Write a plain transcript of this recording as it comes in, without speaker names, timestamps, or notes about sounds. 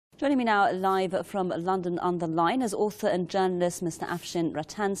Joining me now live from London on the line is author and journalist Mr. Afshin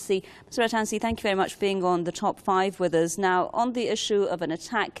Rattansi. Mr. Rattansi, thank you very much for being on the Top 5 with us. Now, on the issue of an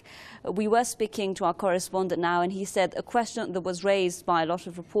attack, we were speaking to our correspondent now, and he said a question that was raised by a lot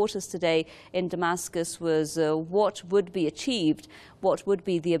of reporters today in Damascus was what would be achieved, what would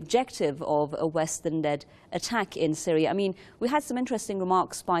be the objective of a Western-led attack in Syria. I mean, we had some interesting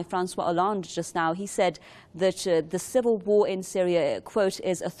remarks by Francois Hollande just now. He said that the civil war in Syria, quote,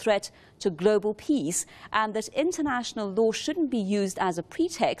 is a threat to global peace, and that international law shouldn't be used as a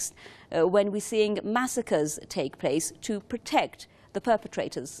pretext when we're seeing massacres take place to protect the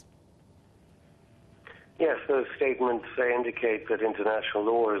perpetrators. Yes, those statements indicate that international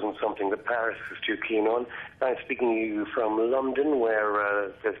law isn't something that Paris is too keen on. I'm speaking to you from London,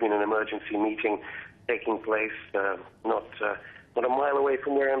 where there's been an emergency meeting taking place not a mile away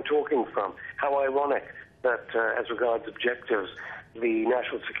from where I'm talking from. How ironic that, as regards objectives, the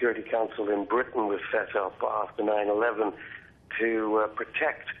National Security Council in Britain was set up after 9/11 to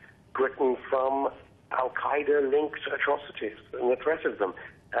protect Britain from al-Qaeda-linked atrocities and the threat of them.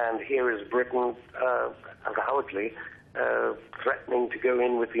 And here is Britain avowedly threatening to go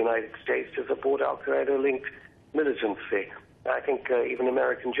in with the United States to support al-Qaeda-linked militancy. I think even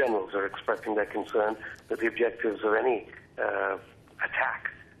American generals are expressing their concern that the objectives of any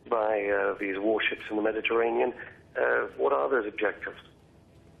attack by these warships in the Mediterranean, what are those objectives?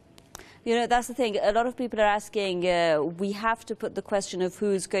 You know, that's the thing. A lot of people are asking, we have to put the question of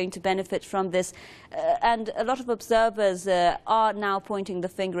who's going to benefit from this. And a lot of observers are now pointing the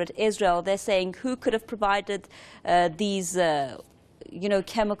finger at Israel. They're saying, who could have provided these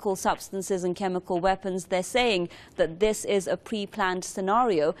chemical substances and chemical weapons? They're saying that this is a pre-planned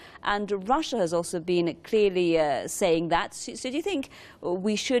scenario, and Russia has also been clearly saying that. So do you think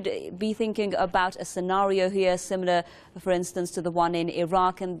we should be thinking about a scenario here similar, for instance, to the one in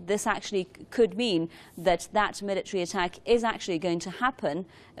Iraq, and this actually could mean that that military attack is actually going to happen,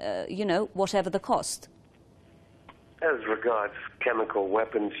 whatever the cost? As regards chemical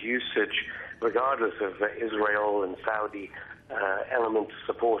weapons usage, regardless of Israel and Saudi elements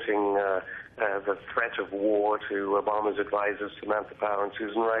supporting the threat of war to Obama's advisors, Samantha Power and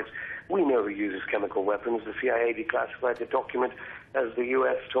Susan Rice, we know who uses chemical weapons. The CIA declassified the document as the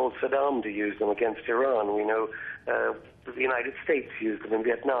U.S. told Saddam to use them against Iran. We know the United States used them in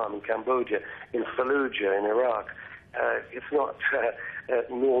Vietnam, in Cambodia, in Fallujah, in Iraq. It's not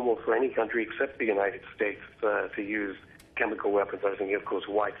normal for any country except the United States to use chemical weapons. I think, of course,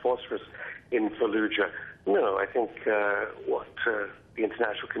 white phosphorus in Fallujah. No, I think what the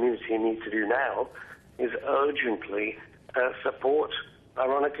international community needs to do now is urgently support,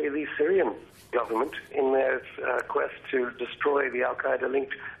 ironically, the Syrian government in their quest to destroy the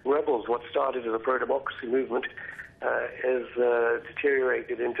al-Qaeda-linked rebels. What started as a pro-democracy movement has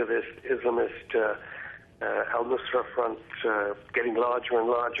deteriorated into this Islamist al-Nusra front getting larger and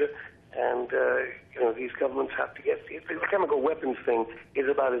larger. And, these governments have to get... The chemical weapons thing is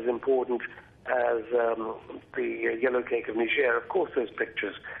about as important as the yellow cake of Niger. Of course, those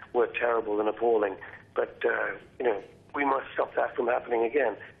pictures were terrible and appalling, but, we must stop that from happening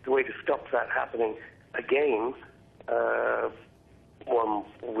again. The way to stop that happening again, one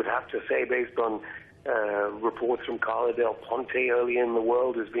would have to say, based on reports from Carla Del Ponte early in the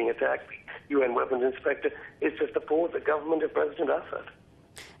world as being attacked, the UN weapons inspector, is to support the government of President Assad.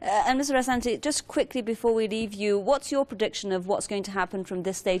 And Mr. Rattansi, just quickly before we leave you, what's your prediction of what's going to happen from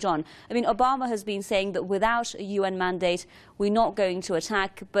this stage on? I mean, Obama has been saying that without a UN mandate, we're not going to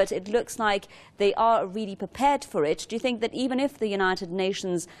attack, but it looks like they are really prepared for it. Do you think that even if the United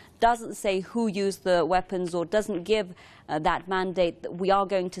Nations doesn't say who used the weapons or doesn't give that mandate, that we are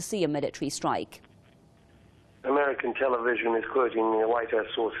going to see a military strike? American television is quoting the White House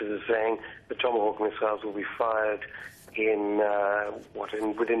sources as saying the Tomahawk missiles will be fired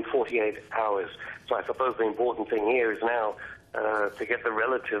within 48 hours. So I suppose the important thing here is now to get the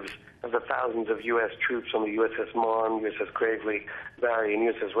relatives of the thousands of U.S. troops on the USS Marne, USS Gravely, Barry, and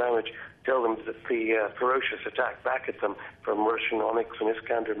USS Ramage, tell them that the ferocious attack back at them from Russian Onyx and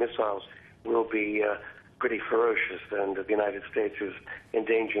Iskander missiles will be pretty ferocious, and the United States is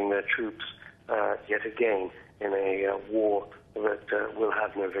endangering their troops yet again in a war that will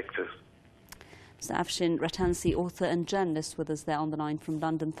have no victors. Mr. Afshin Rattansi, author and journalist, with us there on the line from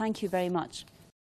London. Thank you very much.